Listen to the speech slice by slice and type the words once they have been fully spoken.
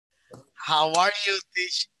How are you,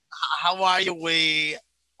 teach? How are you?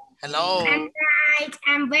 Hello. I'm right.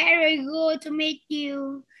 I'm very good to meet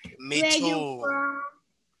you. Me Where you too. from?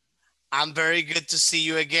 I'm very good to see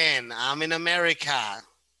you again. I'm in America.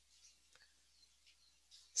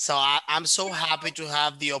 So I'm so happy to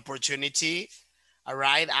have the opportunity. All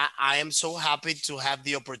right. I am so happy to have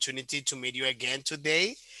the opportunity to meet you again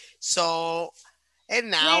today. So,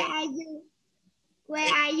 and Where now, are you? Where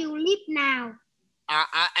eh, are you live now?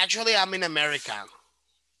 actually, I'm in America.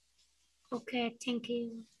 Okay, thank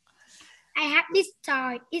you. I have this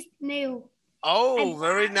toy. It's new. I Oh,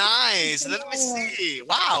 very bought it nice. Let me tomorrow. see.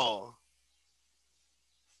 Wow.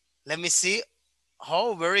 Let me see.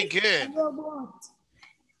 Oh, very It's a good. robot.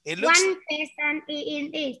 It looks, One person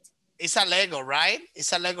in it. it's a Lego, right?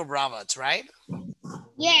 It's a Lego robot, right?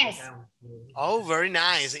 Yes. Oh, very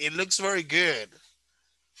nice. It looks very good.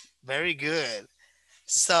 Very good.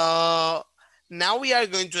 So now we are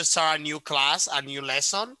going to start a new class, a new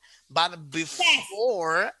lesson. But Yes.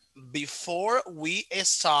 before we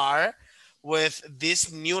start with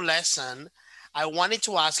this new lesson, I wanted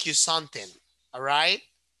to ask you something. All right?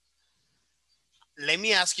 Let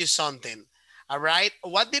me ask you something. All right?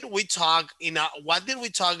 What did we talk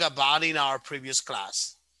about in our previous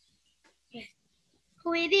class? Yes.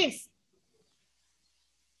 Who it is?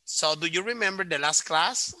 So do you remember the last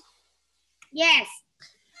class? Yes.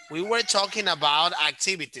 We were talking about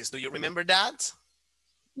activities. Do you remember that?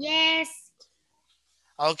 Yes.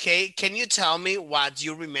 Okay, can you tell me what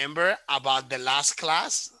you remember about the last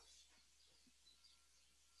class?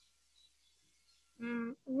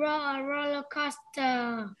 Roller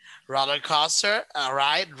coaster. Roller coaster, all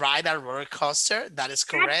right, ride a roller coaster, that is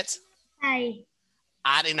correct. I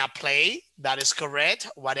Add in a play, that is correct.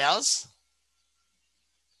 What else?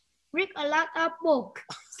 read a lot of book.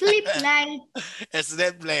 Sleep late. It's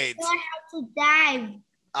that blade. Learn how to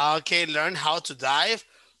dive. Okay, learn how to dive.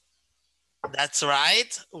 That's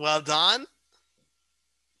right. Well done.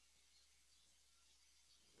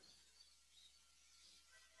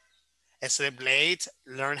 Sleep late,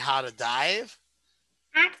 learn how to dive.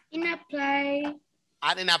 Act in a play.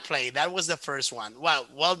 I did not play. That was the first one.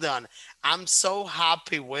 Well done. I'm so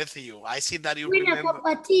happy with you. I see that you Win a remember.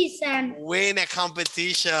 competition. Win a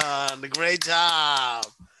competition. Great job.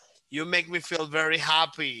 You make me feel very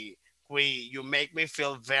happy. You make me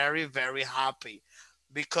feel very, very happy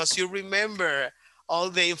because you remember all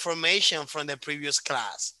the information from the previous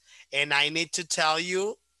class. And I need to tell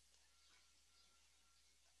you,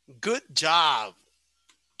 good job.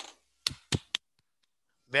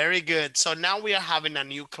 Very good. So now we are having a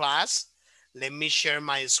new class. Let me share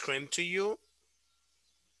my screen to you.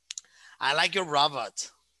 I like your robot.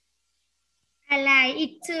 I like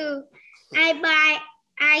it too.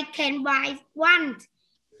 I can buy one.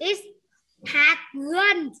 It's had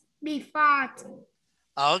run before.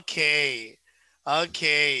 Okay.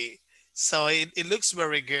 Okay. So it looks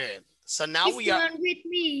very good. So now It's run with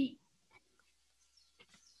me.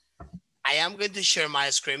 I am going to share my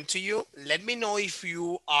screen to you. Let me know if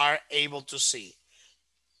you are able to see.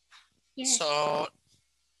 Yes. So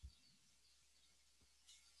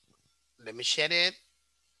let me share it.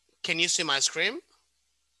 Can you see my screen?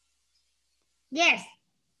 Yes.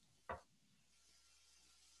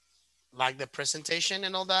 Like the presentation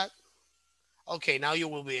and all that? Okay, now you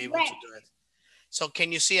will be able to do it. So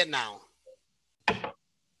can you see it now?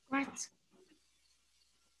 What?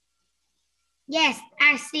 Yes,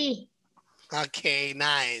 I see. Okay,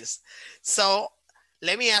 nice. So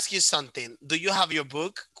let me ask you something. Do you have your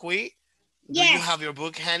book, Kui? Do you Yes. have your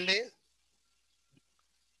book handy?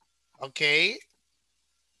 Okay.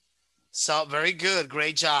 So very good.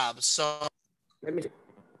 Great job. So let me see.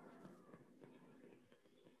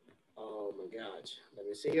 Oh my gosh. Let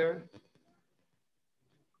me see here.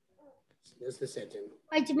 This is the setting.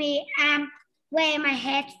 Wait a minute. Wear my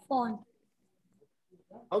headphone.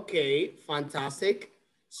 Okay, fantastic.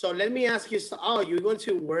 So let me ask you, oh, you're going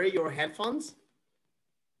to wear your headphones?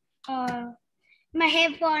 My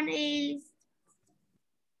headphone is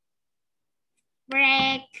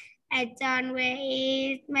break. I don't wear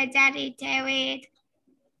it. My daddy tell it.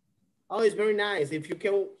 Oh, it's very nice. If you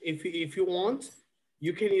can, if you want,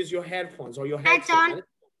 you can use your headphones or your headset.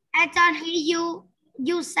 I don't hear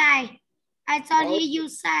you say. I don't hear you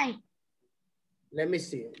say. Let me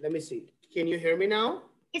see. Let me see. Can you hear me now?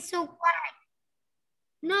 It's so quiet.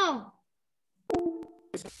 No.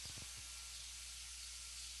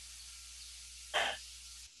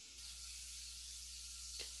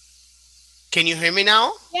 Can you hear me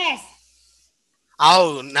now? Yes.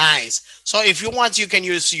 Oh, nice. So if you want, you can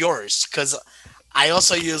use yours because I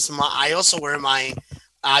also wear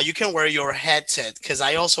You can wear your headset because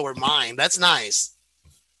I also wear mine. That's nice.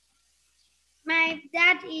 My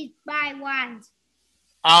dad is buy one.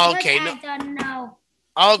 Okay, but no. I don't know.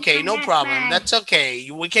 Okay, My no dad problem. buy. That's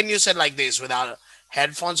okay. We can use it like this without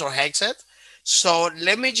headphones or headset. So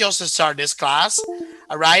let me just start this class.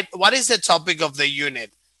 All right. What is the topic of the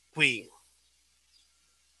unit? We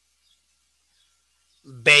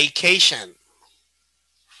vacation.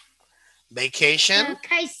 Vacation.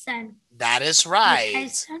 Vacation. That is right.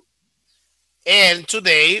 Vacation. And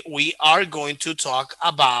today we are going to talk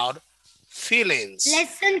about feelings.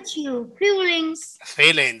 Lesson 2. Feelings.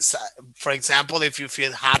 Feelings. For example, if you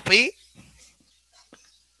feel happy,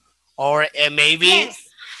 or maybe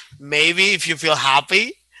if you feel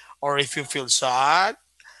happy, or if you feel sad,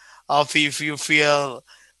 or if you feel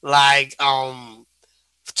like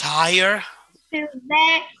tired. Feel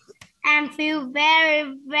very, and feel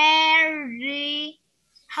very, very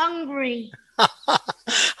hungry.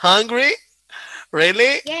 Hungry?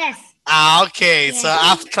 Really? Yes. Okay. Yes. So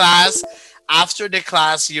after the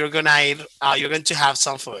class, you're gonna eat. You're going to have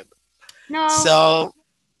some food. No. So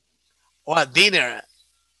what dinner,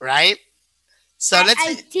 right? So let's.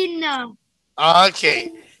 I dinner.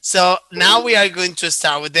 Okay. So now we are going to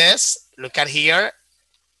start with this. Look at here.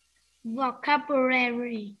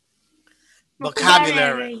 Vocabulary.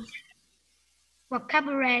 Vocabulary.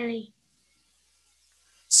 Vocabulary.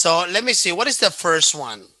 So let me see. What is the first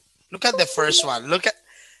one? Look at the first one. Look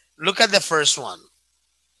at the first one.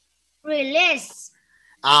 Release.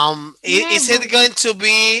 Is it going to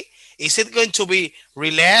be? Is it going to be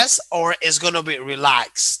relaxed or is going to be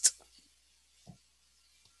relaxed?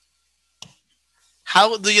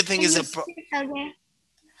 How do you think is it?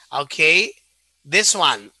 Okay, this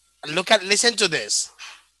one. Listen to this.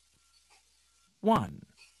 1.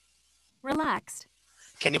 Relaxed.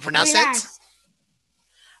 Can you pronounce it?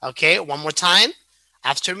 Okay, one more time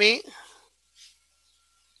after me.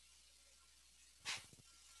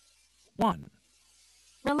 1.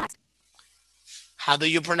 Relaxed. How do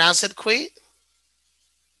you pronounce it, Qui?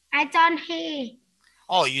 I don't hear.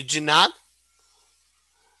 Oh, you do not?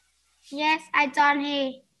 Yes, I don't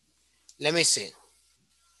hear. Let me see.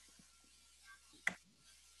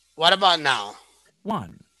 What about now?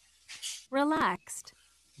 1. Relaxed.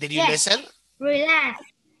 Did you listen? Relax.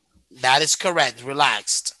 That is correct.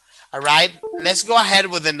 Relaxed. All right. Let's go ahead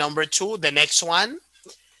with the number 2, the next one.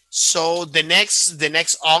 So the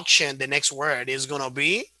next auction, the next word is gonna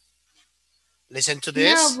be. Listen to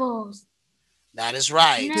this. Nervous. That is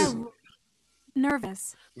right.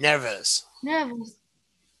 Nervous. Nervous. Nervous.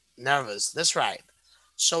 Nervous. That's right.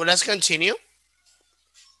 So let's continue.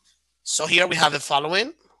 So here we have the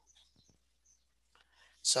following.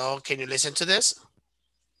 So can you listen to this?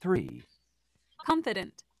 3.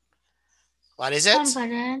 Confident. What is it?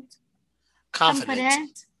 Confident.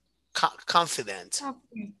 Confident. Confident.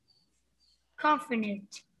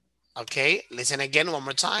 Confident. Okay, listen again one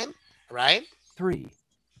more time. Right? 3.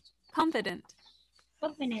 Confident.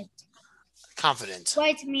 Confident. Confident.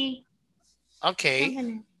 Wait me. Okay.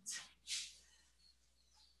 Confident.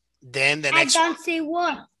 Then the next. I don't see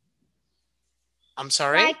what. I'm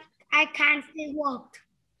sorry. I can't see what.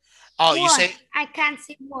 Oh, you say. I can't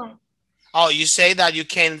see what. Oh, you say that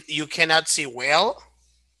you cannot see well.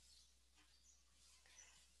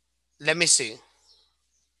 Let me see.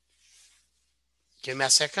 Give me a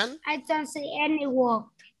second. I don't see any word.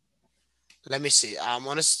 Let me see. I'm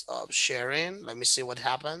gonna stop sharing. Let me see what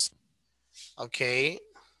happens. Okay.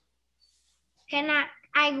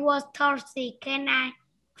 I was thirsty. Can I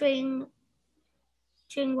drink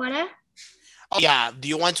water? Oh yeah. Do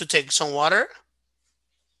you want to take some water?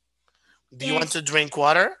 Do you want to drink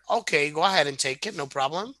water? Okay, go ahead and take it. No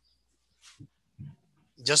problem.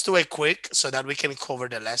 Just do it quick so that we can cover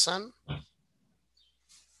the lesson.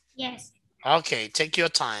 Yes. Okay, take your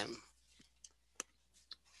time.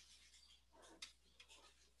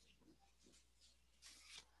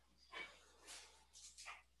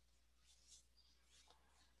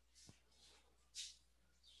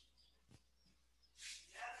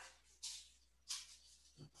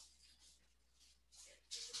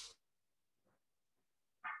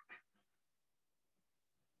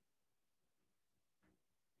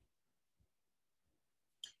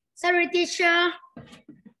 Sorry, teacher.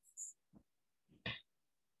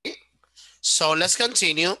 So let's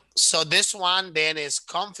continue. So this one then is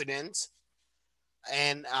confident.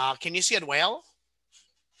 And can you see it well?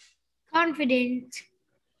 Confident.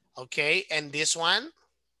 Okay, and this one?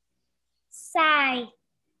 Shy.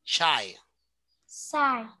 Shy.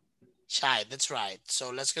 Shy. Shy, that's right.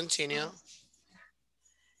 So let's continue.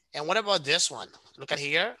 And what about this one? Look at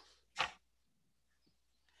here.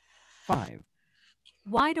 5.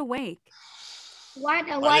 Wide awake. Wide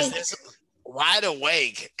What is awake. this? Wide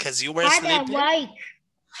awake, because you were Wide sleeping. awake.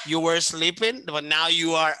 You were sleeping, but now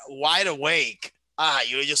you are wide awake. Ah,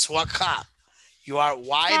 you just woke up. You are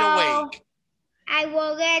wide awake. I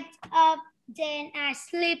will get up, then I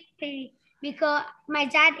sleepy because my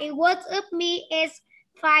dad it wakes up me is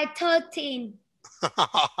 5:13.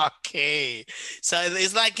 Okay, so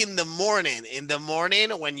it's like in the morning. In the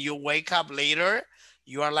morning, when you wake up later,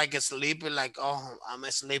 you are like sleepy, like, oh, I'm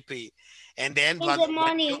sleepy. And then, In the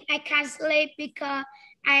morning, I can't sleep because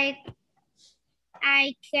I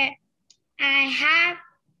have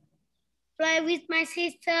play with my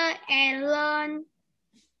sister and learn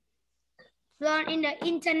in the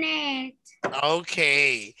internet.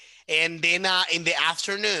 Okay, and then in the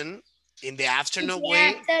afternoon, way.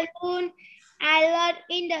 Afternoon, I learn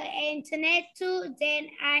in the internet too. Then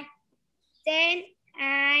I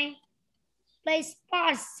play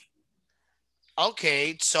sports.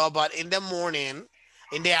 Okay, so but in the morning,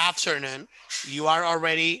 in the afternoon, you are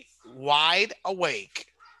already wide awake.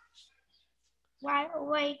 Wide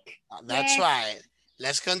awake. That's Yes. right.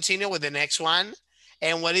 Let's continue with the next one.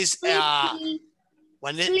 And what is Sleepy.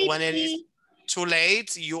 when it is too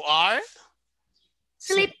late, you are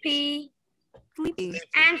Sleepy. Sleepy.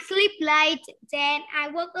 I'm sleep late. Then I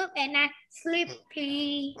woke up and I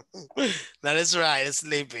sleepy. That is right,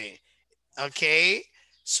 sleepy. Okay,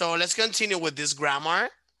 so let's continue with this grammar.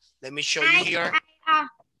 Let me show you here.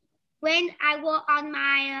 When I was on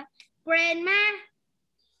my grandma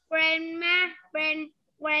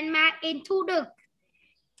into the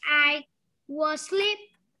I was sleep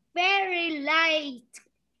very late.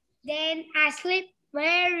 Then I sleep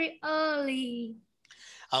very early.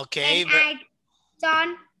 Okay. And I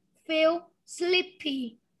don't feel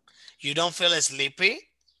sleepy. You don't feel sleepy?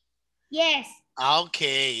 Yes.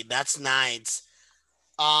 Okay, that's nice.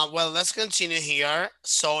 Well, let's continue here.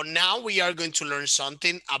 So now we are going to learn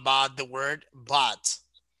something about the word but.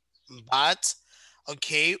 But,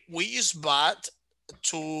 okay, we use but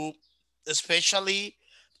to, especially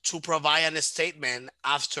to provide a statement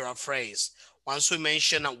after a phrase. Once we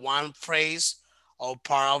mention one phrase or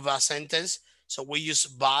part of a sentence, so we use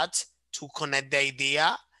but to connect the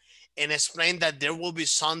idea and explain that there will be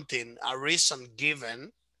something, a reason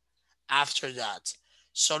given after that.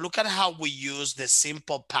 So look at how we use the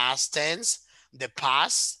simple past tense, the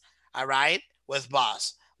past, all right, with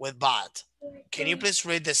but. Can you please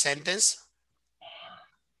read the sentence?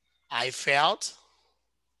 I felt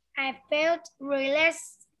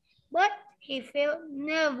relaxed, but he felt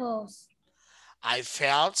nervous. I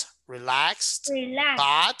felt relaxed,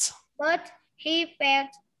 but he felt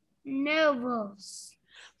nervous.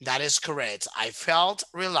 That is correct. I felt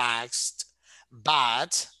relaxed,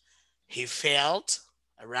 but he felt,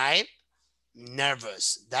 all right,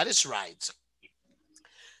 nervous. That is right.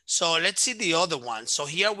 So let's see the other one. So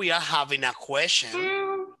here we are having a question.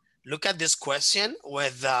 Look at this question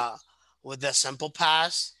with the simple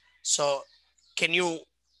past. So can you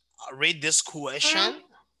read this question?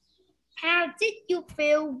 How did you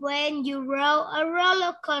feel when you rode a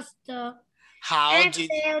roller coaster? I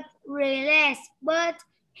felt relaxed, but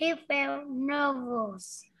he felt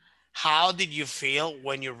nervous. How did you feel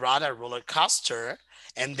when you rode a roller coaster?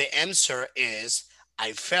 And the answer is,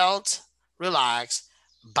 I felt relaxed,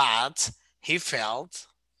 but he felt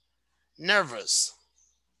nervous.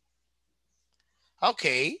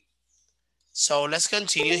 Okay, so let's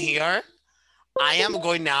continue here. I am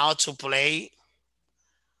going now to play.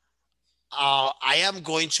 I am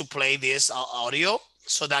going to play this audio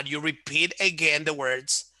so that you repeat again the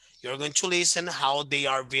words. You're going to listen how they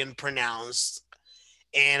are being pronounced.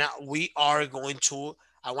 And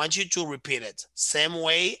I want you to repeat it same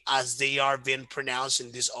way as they are being pronounced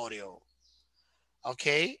in this audio.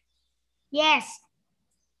 Okay? Yes.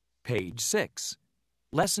 Page 6.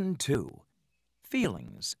 Lesson 2.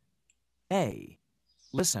 Feelings. A.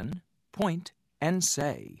 Listen, point, and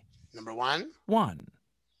say. Number 1. 1.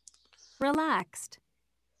 Relaxed.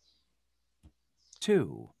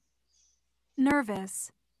 2.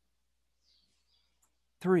 Nervous.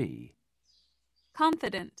 3.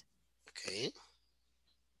 Confident. Okay.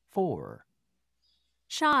 4.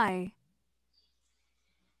 Shy.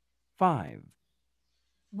 5.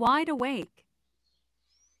 Wide awake.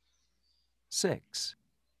 6.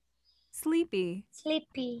 Sleepy.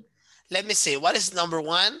 Let me see. What is number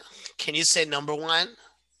 1? Can you say number 1?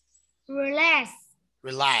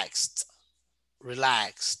 Relaxed.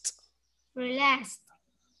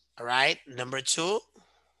 All right. Number 2?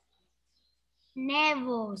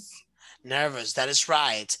 Nervous. That is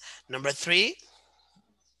right. Number 3?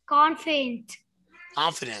 Confident.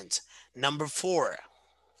 Confident. Number 4?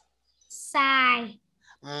 Shy.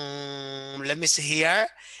 Let me see here.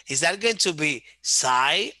 Is that going to be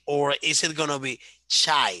shy or is it going to be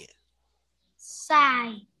shy?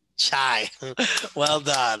 Shy. Shy. Well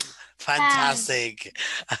done. Shy. Fantastic.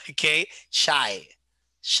 Okay. Shy.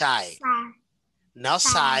 Shy. Shy. Not Shy.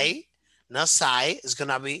 shy. Not shy. It's going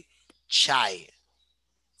to be shy.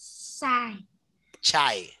 Shy.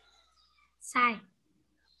 Shy. Shy.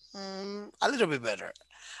 A little bit better.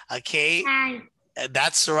 Okay. Shy.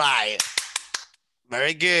 That's right.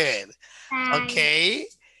 Very good. Shy. Okay.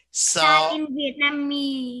 So, Shy in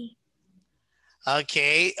Vietnamese.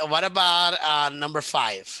 okay. What about number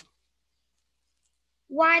 5?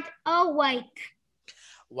 Wide awake.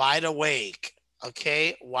 Wide awake.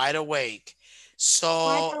 Okay. Wide awake. Wide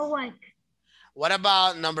So, awake. what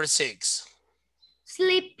about number 6?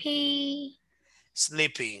 Sleepy.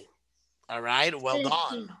 Sleepy. All right. Well Sleepy.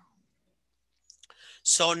 done.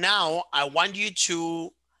 So now I want you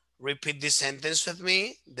to repeat this sentence with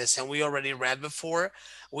me, the same we already read before.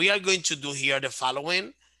 We are going to do here the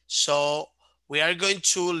following. So we are going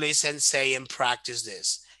to listen, say, and practice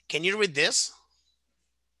this. Can you read this?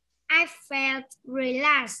 I felt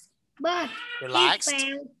relaxed, but Relaxed.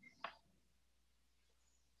 he felt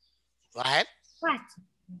Go ahead. what?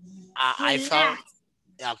 I felt,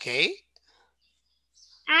 okay.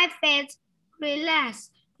 I felt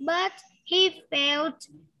relaxed, but he felt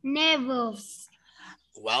nervous.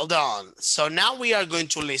 Well done. So now we are going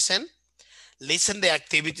to listen. Listen the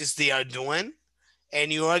activities they are doing.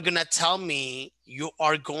 And you are going to tell me,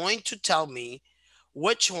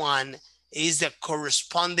 which one is the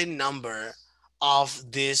corresponding number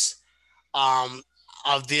of this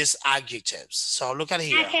of these adjectives. So look at I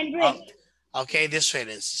here. can read. Okay, this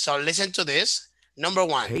readings. So listen to this. Number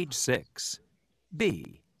 1. Page 6.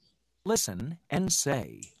 B. Listen and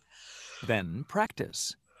say. Then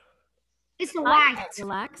practice. It's I white. felt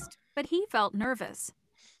relaxed, but he felt nervous.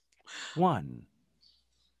 1,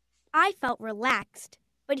 I felt relaxed,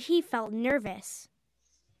 but he felt nervous.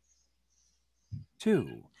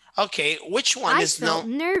 2, Okay, which one I is felt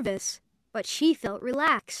nervous, but she felt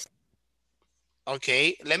relaxed.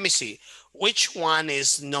 Okay, let me see. Which one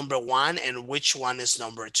is number 1 and which one is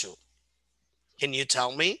number 2? Can you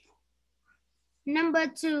tell me? Number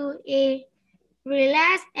 2 is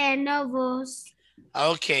relaxed and nervous.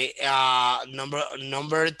 Okay,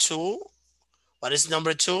 number 2. What is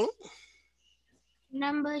number 2?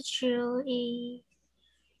 Number 2 is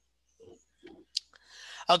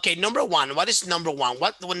Okay, number 1. What is number 1?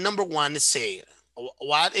 What number 1 is saying?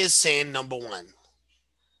 What is saying number 1?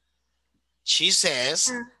 She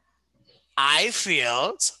says, I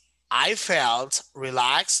felt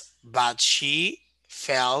relaxed, but she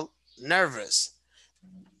felt nervous.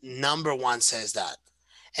 Number 1 says that.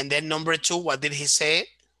 And then number 2, what did he say?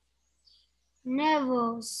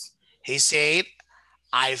 nervous. He said,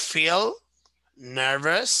 I feel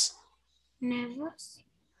nervous. Nervous.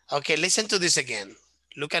 Okay, listen to this again.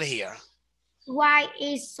 Look at here. Why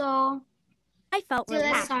is so? I felt The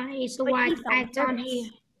relaxed. sun is but white. he felt I don't nervous. hear.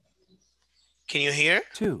 Can you hear?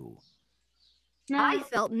 2, No. I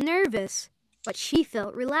felt nervous, but she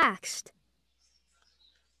felt relaxed.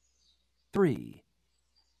 3,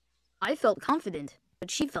 I felt confident, but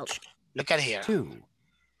she felt Look at here. 2,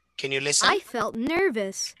 Can you listen? I felt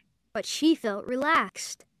nervous, but she felt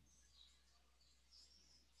relaxed.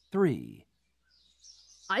 3,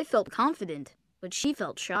 I felt confident, but she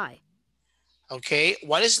felt shy. Okay,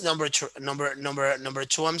 what is number 2? Number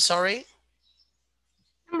 2, I'm sorry.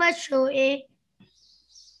 Number 2 is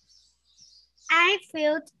I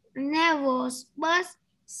felt nervous, but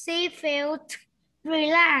she felt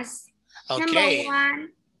relaxed. Okay. Number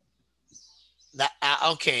 1.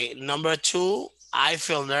 Okay, number 2, I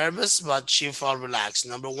feel nervous, but she felt relaxed.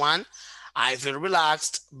 Number 1, I feel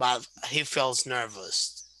relaxed, but he feels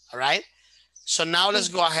nervous. All right. So now let's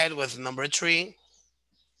go ahead with number 3.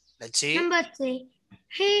 Let's see. Number 3.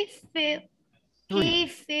 He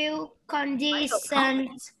feel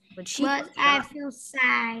conditioned, But I feel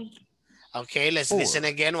shy. Okay, let's 4, listen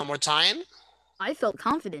again one more time. I felt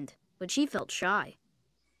confident, but she felt shy.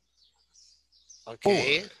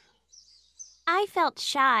 Okay. 4, I felt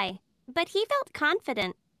shy, but he felt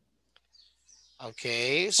confident.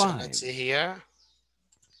 Okay, so 5, let's see here.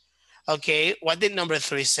 Okay, what did number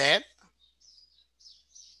 3 say?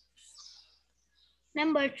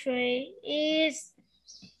 Number 3 is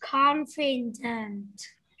confident.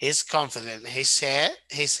 He's confident. He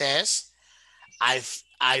says,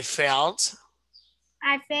 I felt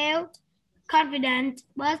confident,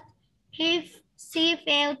 but she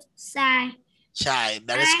felt shy. shy.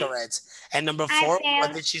 That is correct. And number 4,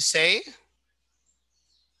 what did she say?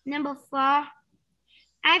 Number 4,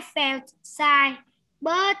 I felt shy,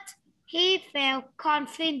 but he felt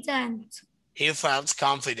confident. He felt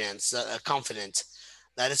confident.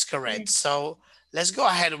 That is correct. So let's go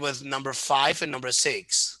ahead with number 5 and number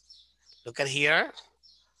 6. Look at here.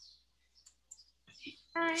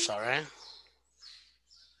 Sorry.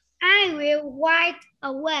 I will wide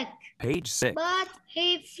awake. Page 6. But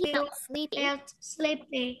he felt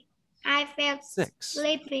sleepy. I felt 6.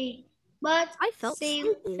 sleepy. But I felt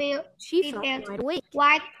sleepy. She felt wide awake.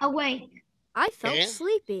 Wide awake. I felt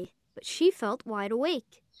sleepy, but she felt wide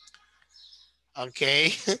awake.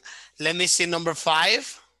 Okay. Let me see number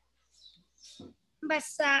 5.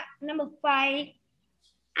 Number 5.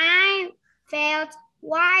 I felt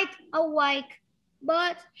wide awake,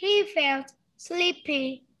 but he felt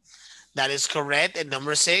sleepy. That is correct. And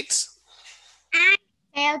number 6. I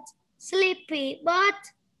felt sleepy, but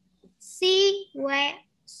she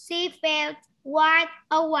felt wide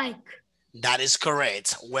awake. That is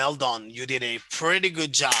correct. Well done. You did a pretty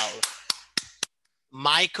good job.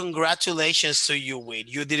 My congratulations to you, Wade.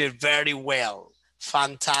 You did it very well.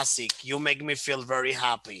 Fantastic. You make me feel very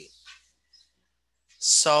happy.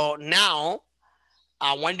 So now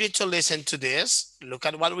I want you to listen to this. Look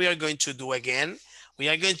at what we are going to do again. We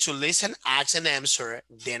are going to listen, ask, and answer.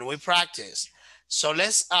 Then we practice. So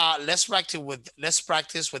let's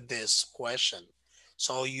practice with this question.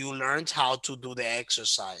 So you learned how to do the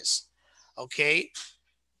exercise. Okay,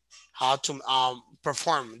 how to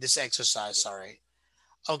perform this exercise. Sorry.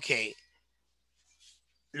 Okay.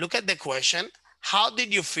 Look at the question. How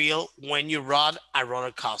did you feel when you rode a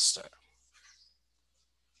roller coaster?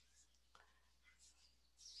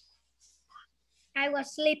 I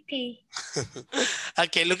was sleepy.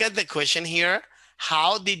 Okay, look at the question here.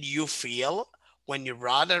 How did you feel when you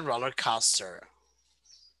rode a roller coaster?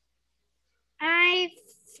 I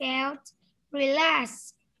felt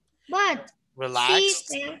relaxed, but relaxed.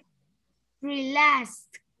 She felt relaxed.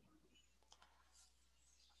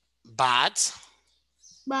 But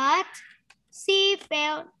she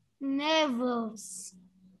felt nervous.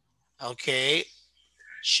 Okay,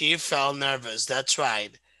 she felt nervous. That's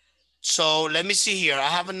right. So let me see here. I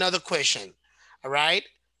have another question. All right.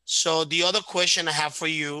 So the other question I have for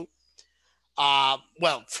you,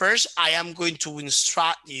 well, first I am going to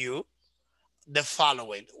instruct you the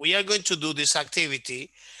following. We are going to do this activity.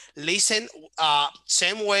 Listen,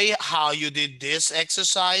 same way how you did this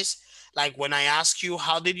exercise. Like when I ask you,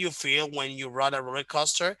 how did you feel when you rode a roller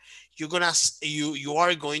coaster? You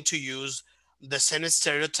are going to use the same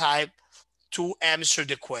stereotype to answer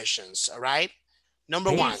the questions. All right. Number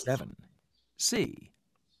Page 1. 7. C.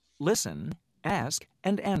 Listen, ask,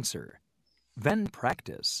 and answer. Then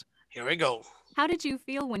practice. Here we go. How did you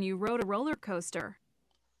feel when you rode a roller coaster?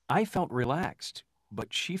 I felt relaxed,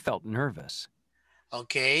 but she felt nervous.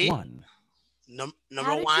 Okay. 1.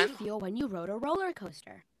 Number 1. How did you feel when you rode a roller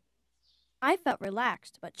coaster? I felt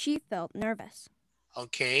relaxed, but she felt nervous.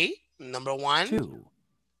 Okay. Number 1. 2.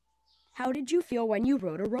 How did you feel when you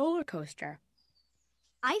rode a roller coaster?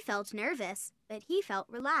 I felt nervous, but he felt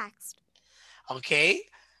relaxed. Okay.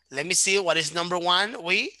 Let me see. What is number 1?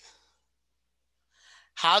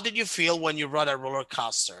 How did you feel when you rode a roller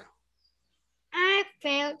coaster? I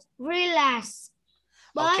felt relaxed,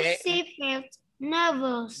 but she felt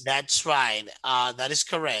nervous. That's right. That is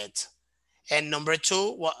correct. And number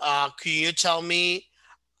 2, can you tell me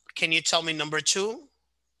number 2?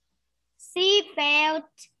 She felt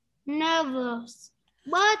nervous,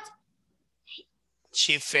 but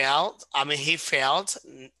he felt. I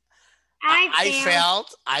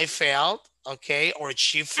felt. Okay. Or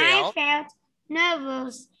she felt. I felt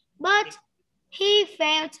nervous, but he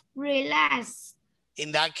felt relaxed.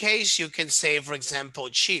 In that case, you can say, for example,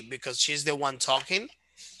 she, because she's the one talking.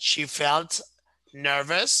 She felt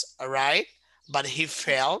nervous, all right? But he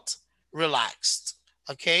felt relaxed,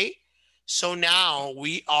 okay? So now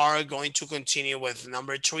we are going to continue with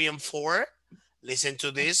number 3 and 4. Listen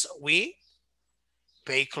to this. We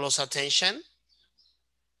pay close attention.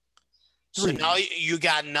 So now you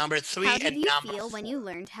got number 3 How and did you number feel 4. when you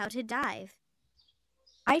learned how to dive?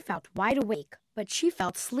 I felt wide awake, but she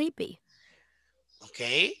felt sleepy.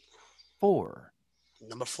 Okay. 4.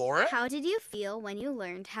 Number 4. How did you feel when you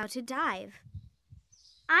learned how to dive?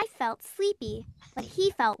 I felt sleepy, but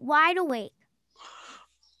he felt wide awake.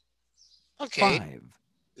 Okay. 5.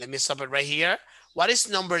 Let me stop it right here. What is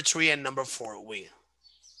number 3 and number 4?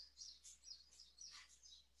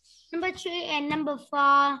 Number 3 and number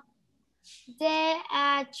 4, they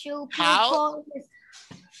are two people. How?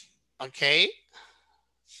 Okay.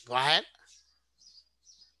 Go ahead.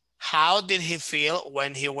 How did he feel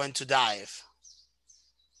when he went to dive?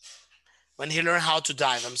 When he learned how to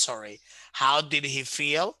dive, I'm sorry. How did he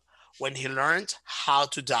feel when he learned how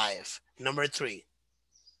to dive? Number 3.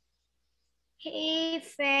 He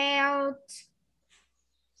felt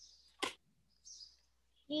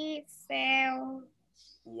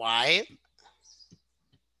Why?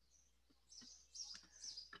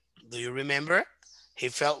 Do you remember? He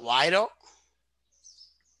felt wide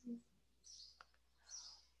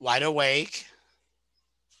awake.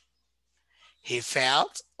 He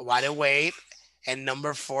felt wide awake. And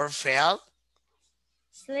number 4 felt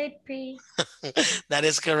sleepy. That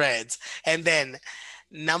is correct. And then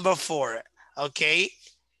number 4, okay,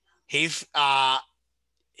 he felt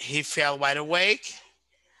wide awake.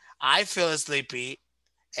 I feel sleepy,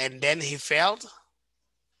 and then he felt.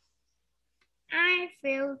 I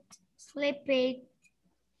felt sleepy,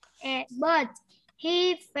 but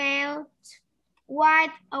he felt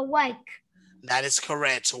wide awake. That is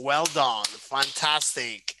correct. Well done.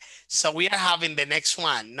 Fantastic. So we are having the next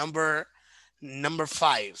one, number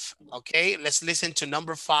 5. Okay, let's listen to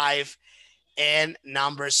number 5 and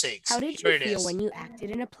number 6. How did you feel when you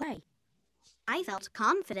acted in a play? I felt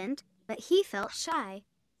confident, but he felt shy.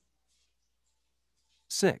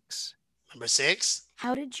 6. Number 6.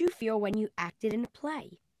 How did you feel when you acted in a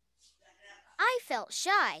play? I felt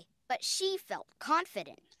shy, but she felt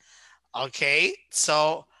confident. Okay,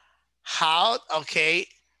 so how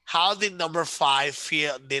did number 5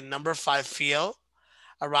 feel? Did number 5 feel,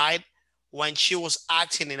 all right, when she was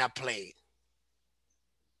acting in a play?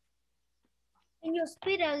 Can you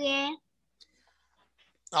speak again?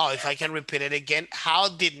 Oh, if I can repeat it again. How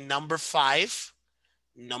did number 5,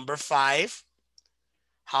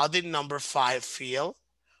 how did number 5 feel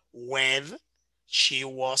when she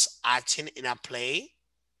was acting in a play?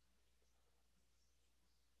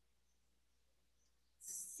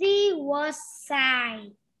 She was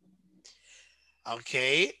shy.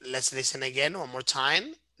 Okay, let's listen again one more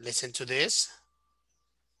time. Listen to this.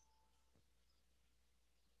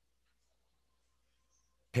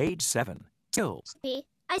 Page 7. Skills.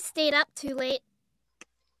 I stayed up too late.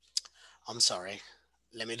 I'm sorry.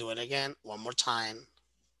 Let me do it again one more time.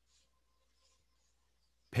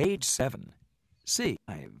 Page 7. C.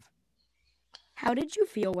 5. How did you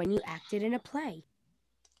feel when you acted in a play?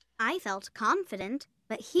 I felt confident,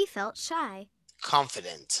 but he felt shy.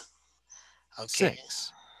 Confident. Okay.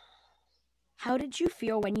 6. How did you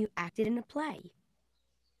feel when you acted in a play?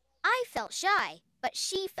 I felt shy, but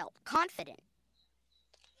she felt confident.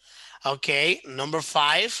 Okay, number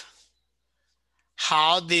 5.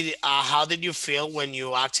 How did you feel when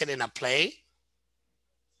you acted in a play?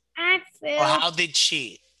 Or how did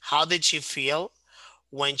she feel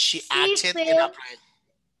when she acted in a play?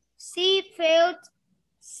 She felt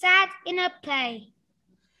sad in a play.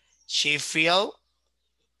 She felt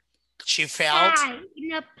Shy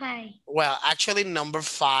in a play. Well, actually number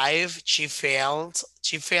 5, she felt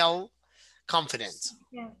confident.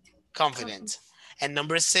 Confident. And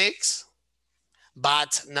number 6,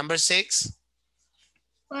 but number 6,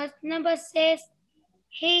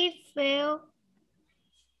 he felt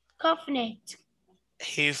confident.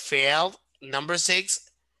 Number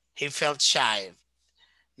 6, he felt shy.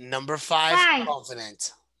 Number 5,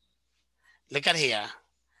 confident. Look at here.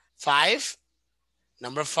 5,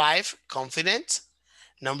 number 5, confident.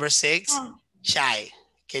 Number 6, shy.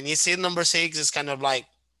 Can you see number 6 is kind of like,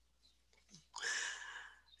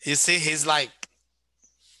 you see, he's like,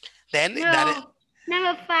 then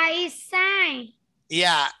number 5 is shy.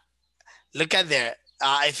 Yeah, look at there.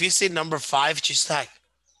 If you see number 5, she's like,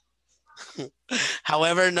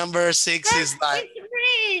 however, number 6 is like,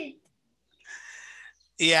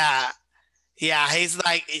 yeah, he's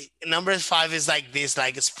like, number 5 is like this,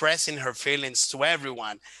 like expressing her feelings to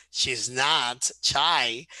everyone. She's not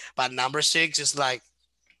shy, but number 6 is like,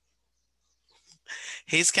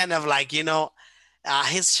 he's kind of like,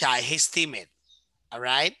 he's shy, he's timid. All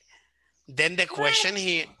right. Then the question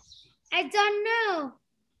here. I don't know.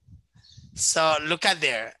 So look at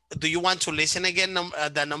there. Do you want to listen again?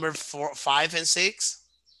 The number 4, 5, and 6?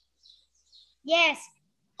 Yes.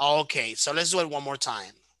 Okay, so let's do it one more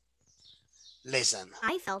time. Listen.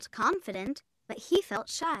 I felt confident, but he felt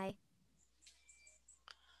shy.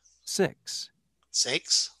 6.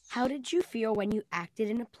 6. How did you feel when you acted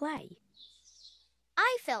in a play?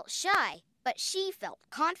 I felt shy, but she felt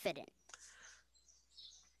confident.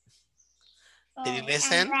 Did you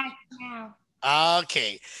listen? Right now.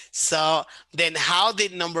 Okay, so then how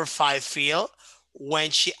did number 5 feel when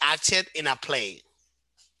she acted in a play?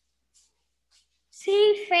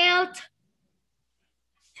 She felt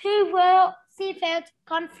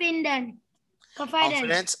confident.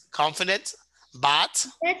 Confident, but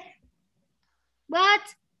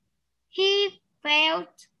he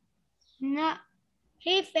felt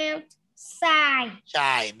He felt shy.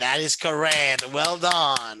 Shy. That is correct. Well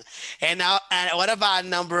done. And now, and what about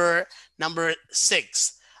number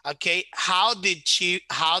 6? Okay. How did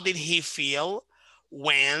he feel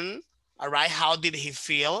when, all right, how did he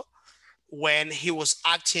feel when he was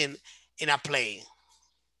acting in a play?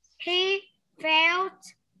 He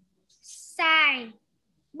felt shy.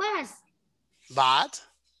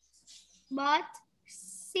 But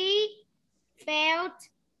she felt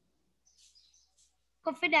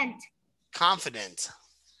confident.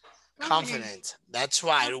 Confident. That's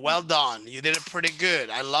right. Well done. You did it pretty good.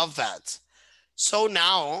 I love that. So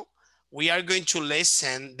now we are going to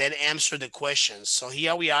listen, then answer the questions. So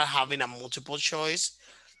here we are having a multiple choice,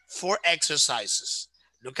 4 exercises.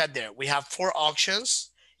 Look at there. We have 4 options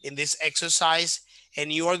in this exercise,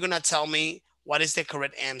 and you are going to tell me what is the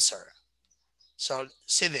correct answer. So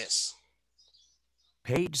see this.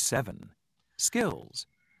 Page 7. Skills.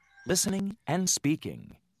 Listening and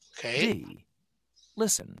speaking. Okay. D.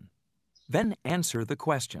 Listen. Then answer the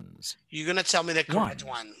questions. You're going to tell me the correct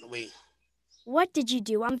one. What did you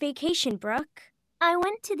do on vacation, Brooke? I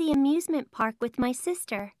went to the amusement park with my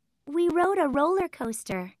sister. We rode a roller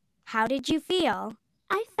coaster. How did you feel?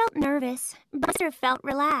 I felt nervous, but Buster felt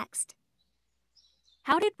relaxed.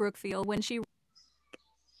 How did Brooke feel when she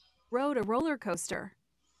rode a roller coaster?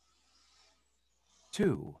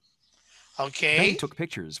 2. Okay. Ben took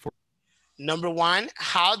pictures for... Number 1,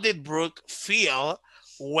 how did Brooke feel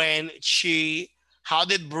when she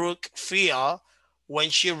rode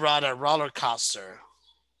a roller coaster?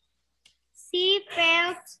 She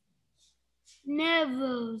felt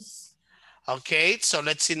nervous. Okay, so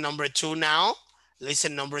let's see number 2 now.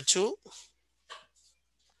 Listen, number 2.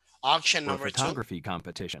 Auction number 2. Photography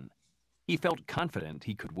competition. He felt confident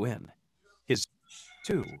he could win. His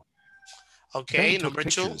 2. Okay, Ben number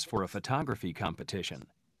took 2. pictures for a photography competition.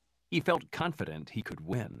 He felt confident he could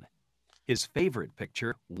win. His favorite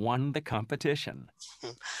picture won the competition.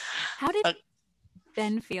 How did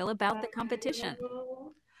Ben feel about the competition?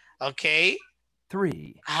 Okay.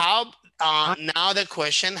 3. Now the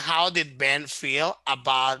question, how did Ben feel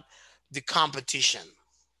about the competition?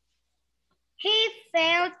 He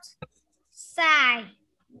felt shy.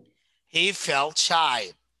 He felt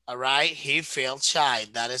shy. All right. He felt shy.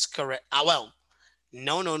 That is correct. Well,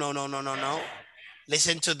 no.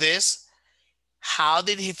 Listen to this. How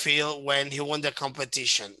did he feel when he won the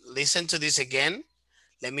competition? Listen to this again.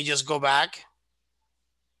 Let me just go back.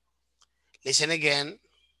 Listen again.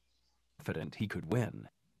 Confident he could win.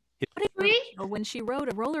 How did Brooke feel when she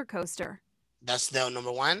rode a roller coaster? That's the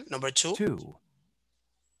number 1. Number 2. 2.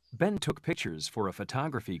 Ben took pictures for a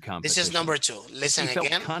photography competition. This is number 2. Listen again. He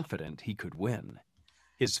felt confident he could win.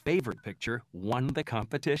 His favorite picture won the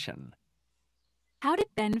competition. How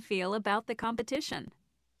did Ben feel about the competition?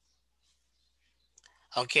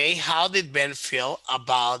 Okay, how did Ben feel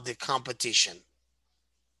about the competition?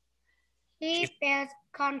 He felt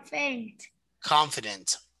confident.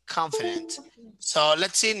 Confident. So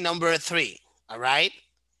let's see number 3. All right.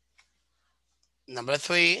 Number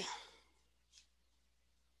 3.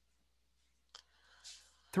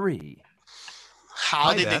 3.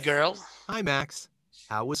 How did the girl? Hi, Max.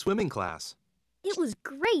 How was swimming class? It was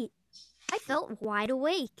great. I felt wide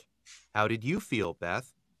awake. How did you feel,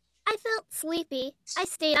 Beth? I felt sleepy. I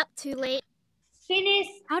stayed up too late. Finish.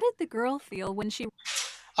 How did the girl feel when she...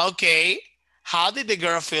 Okay. How did the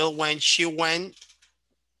girl feel when she went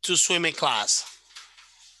to swimming class?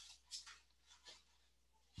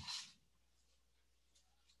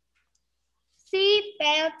 She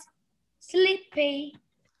felt sleepy.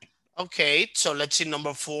 Okay, so let's see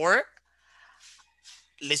number 4.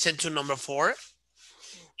 Listen to number 4.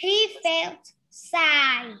 He felt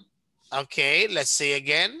shy. Okay, let's see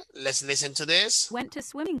again. Let's listen to this. Went to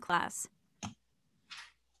swimming class.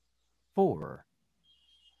 4.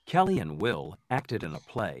 Kelly and Will acted in a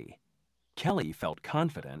play. Kelly felt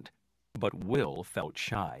confident, but Will felt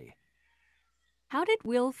shy. How did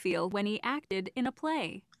Will feel when he acted in a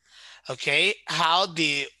play? Okay, how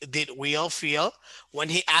did Will feel when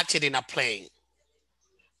he acted in a play?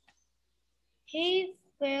 He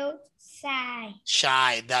felt shy.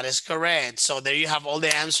 Shy, that is correct. So there you have all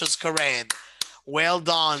the answers correct. Well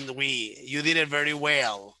done, you did it very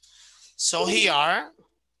well. So here.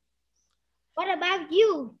 What about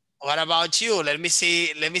you? What about you? Let me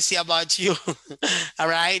see about you. All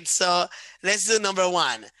right, so let's do number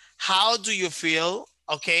 1. How do you feel?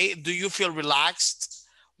 Okay, do you feel relaxed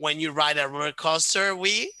when you ride a roller coaster,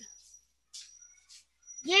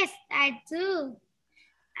 Yes, I do.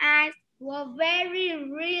 I was very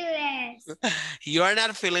relaxed. You are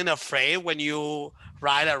not feeling afraid when you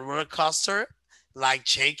ride a roller coaster? like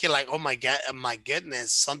shaking, like, oh my God, my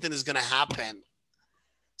goodness, something is gonna happen.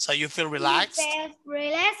 So you feel relaxed? You feel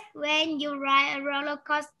relaxed when you ride a roller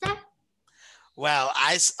coaster? Well,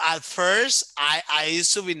 at first I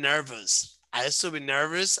used to be nervous. I used to be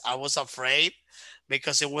nervous. I was afraid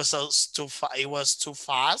because it was too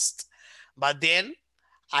fast. But then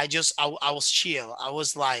I was chill. I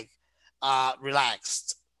was like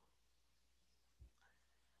relaxed.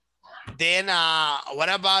 Then what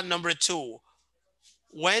about number 2?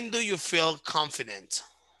 When do you feel confident?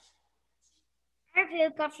 I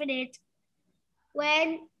feel confident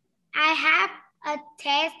when I have a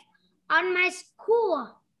test on my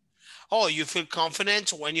school. Oh, you feel confident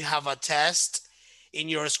when you have a test in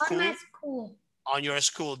your school? On my school. On your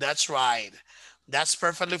school, that's right. That's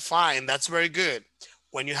perfectly fine. That's very good.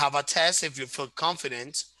 When you have a test, if you feel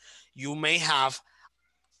confident, you may have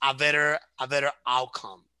a better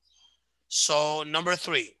outcome. So number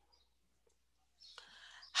 3,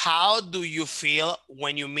 how do you feel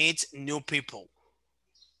when you meet new people?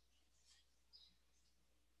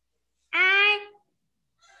 I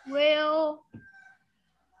will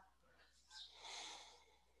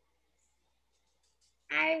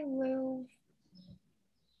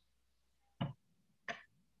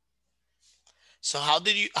So how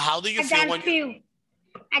do you feel when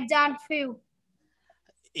I don't feel.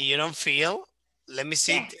 You don't feel? Let me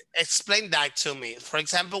see. Yes. Explain that to me. For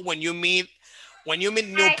example, when you meet new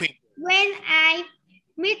people. When I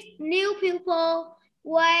meet new people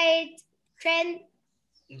with friend,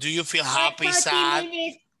 do you feel happy, sad?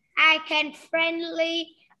 Minutes, I can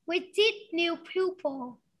friendly with new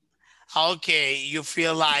people. Okay, you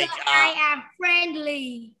feel like I am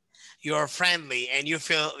friendly. You're friendly and you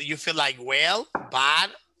feel like well, bad,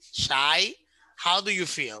 shy. How do you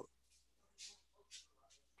feel?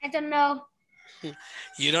 I don't know.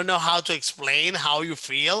 You don't know how to explain how you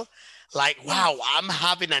feel? Like, wow, I'm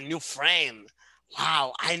having a new friend.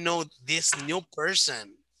 Wow, I know this new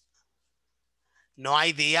person. No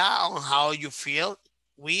idea on how you feel?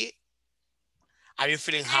 Are you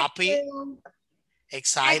feeling happy?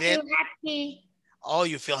 Excited? I feel happy. Oh,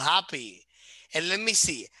 you feel happy. And let me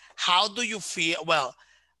see. How do you feel? Well,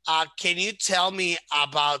 can you tell me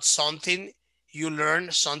about something you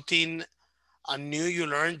learned, something new you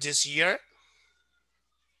learned this year?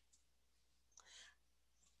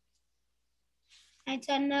 I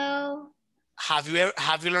don't know. Have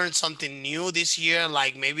you learned something new this year?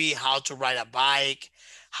 Like maybe how to ride a bike,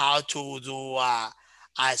 how to do a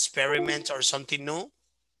experiment or something new?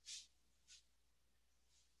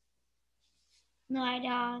 No, I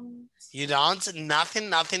don't. You don't? Nothing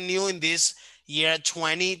new in this year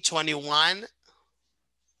 2021?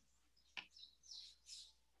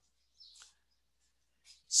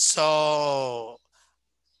 So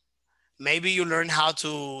maybe you learn how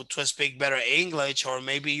to speak better English, or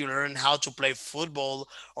maybe you learn how to play football,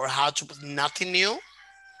 or how to, nothing new?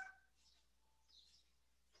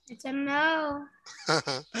 I don't know.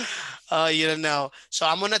 You don't know. So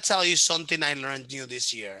I'm going to tell you something I learned new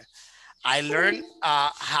this year. I learned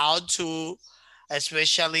how to,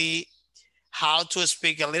 especially how to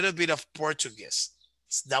speak a little bit of Portuguese.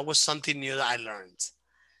 That was something new that I learned.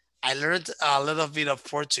 I learned a little bit of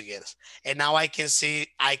Portuguese, and now I can say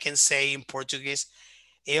in Portuguese,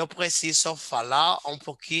 eu preciso falar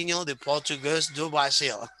pouquinho de português do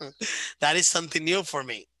Brasil. That is something new for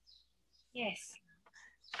me. Yes.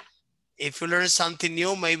 If you learn something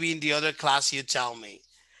new, maybe in the other class you tell me.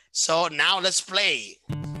 So now let's play.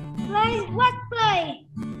 Play? What play?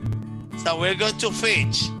 So we're going to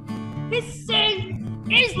fish. Fishing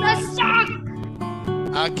is the shark.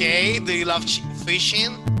 Okay, do you love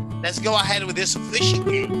fishing? Let's go ahead with this fishing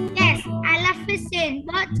game. Yes, I love fishing,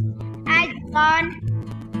 but I don't.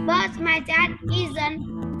 But my dad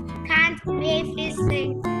can't be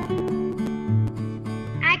fishing.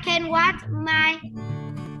 I can watch my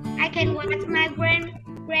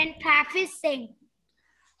grandpa fishing.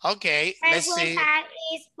 Okay, let's see. My grandpa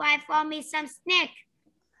is buy for me some snack.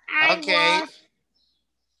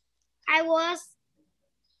 I was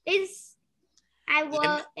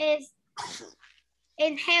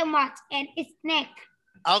in helmet and snack.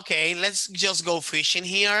 Okay, let's just go fishing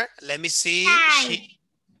here. Let me see.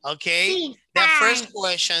 Okay, the first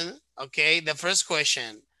question. Okay, the first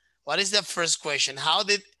question. What is the first question? How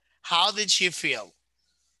did she feel?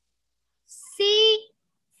 She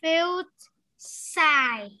felt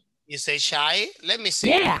shy. You say shy? Let me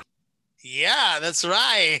see. Yeah, that's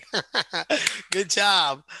right. Good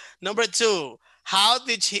job. Number 2. How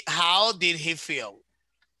did he feel?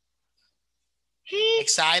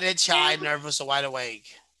 Excited, shy, nervous, or wide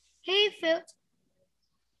awake? He felt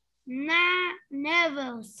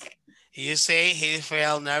Nervous. You say he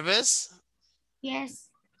felt nervous? Yes.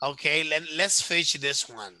 Okay, let's finish this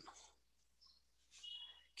one.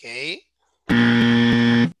 Okay.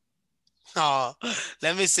 Oh,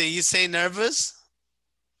 let me see. You say nervous?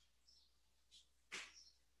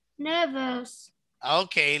 Nervous.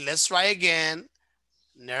 Okay, let's try again.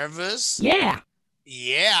 Nervous? Yeah.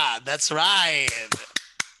 Yeah, that's right.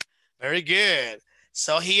 Very good.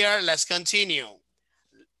 So here, let's continue.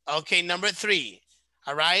 Okay, number 3.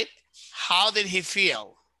 All right. How did he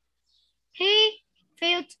feel? He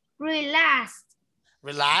felt relaxed.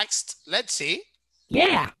 Relaxed? Let's see.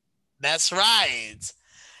 Yeah. That's right.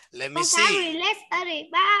 Let me see.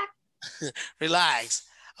 Relax.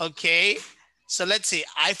 Okay. So let's see.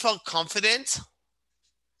 I felt confident.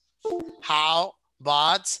 How?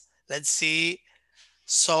 But let's see.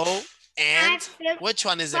 So and which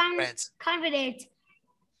one is the correct? Confident.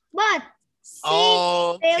 But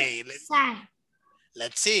okay. Sad.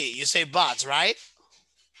 Let's see. You say but, right?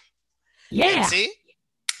 Yeah. Let's see.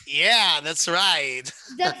 Yeah, that's right.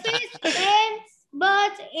 The face ends,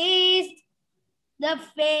 but is the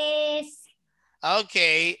face.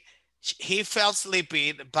 Okay. He felt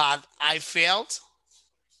sleepy, but I felt?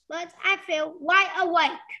 But I feel wide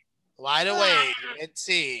awake. Wide awake. Let's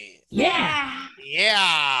see. Yeah.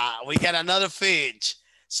 Yeah, we got another fish.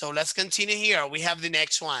 So let's continue here. We have the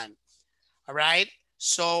next one. All right.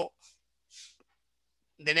 So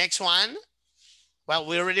the next one, well,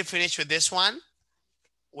 we already finished with this one,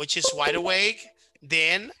 which is wide awake.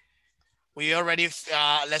 Then we already,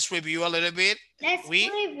 let's review a little bit. Let's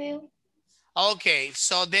review. Okay,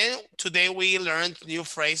 so then today we learned new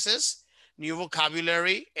phrases, new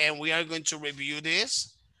vocabulary, and we are going to review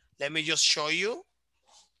this. Let me just show you.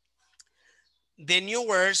 The new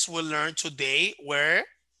words we learned today were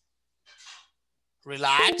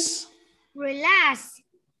relax. Relax.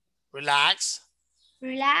 Relax.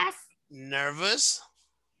 Relax. Nervous.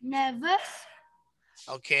 Nervous.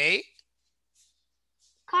 Okay.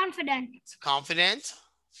 Confident. Confident.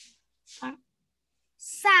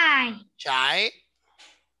 Shy. Shy.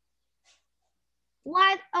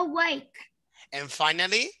 Wide awake. And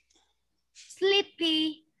finally,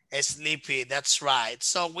 sleepy. Sleepy, that's right.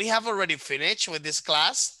 So we have already finished with this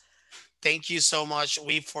class. Thank you so much,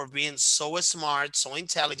 for being so smart, so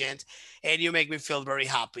intelligent, and you make me feel very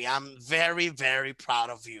happy. I'm very, very proud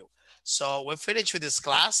of you. So we're finished with this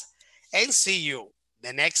class and see you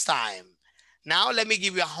the next time. Now let me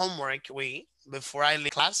give you a homework, before I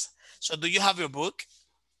leave class. So do you have your book?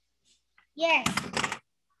 Yes.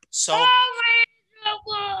 So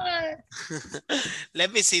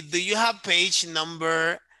let me see. Do you have page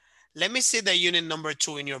number? Let me see the unit number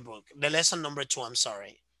 2 in your book. The lesson number 2, I'm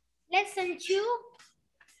sorry. Lesson 2?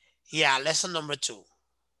 Yeah, lesson number 2.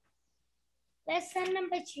 Lesson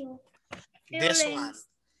number 2. This one.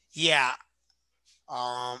 Yeah.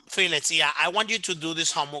 Felix, yeah, I want you to do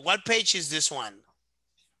this homework. What page is this one?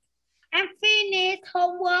 I'm finished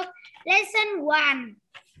homework. Lesson 1.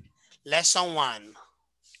 Lesson 1.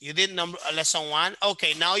 You did lesson 1?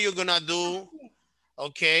 Okay, now you're gonna do,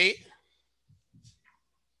 okay.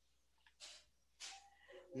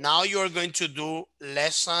 Now you're going to do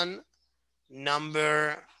lesson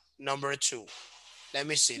number 2. Let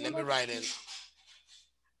me see, let me write it.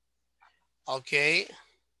 Okay.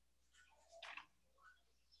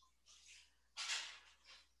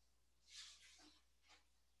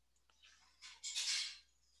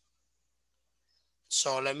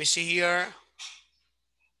 So let me see here.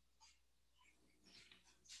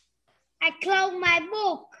 I closed my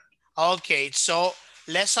book. Okay, so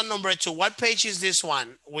lesson number 2. What page is this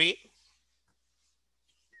one?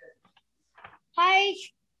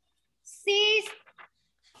 Page 6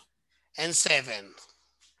 and 7.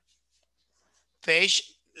 Page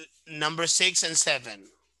number 6 and 7.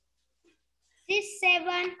 6,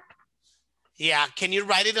 7. Yeah, can you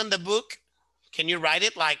write it on the book? Can you write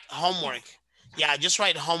it like homework? Yeah, just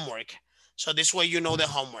write homework. So this way you know the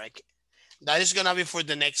homework. That is gonna be for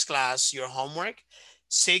the next class, your homework.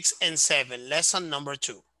 6 and 7, lesson number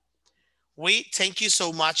 2. We thank you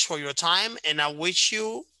so much for your time, and I wish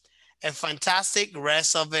you a fantastic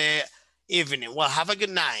rest of the evening. Well, have a good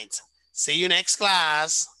night. See you next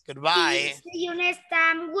class. Goodbye. See you next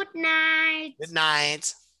time. Good night. Good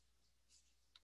night.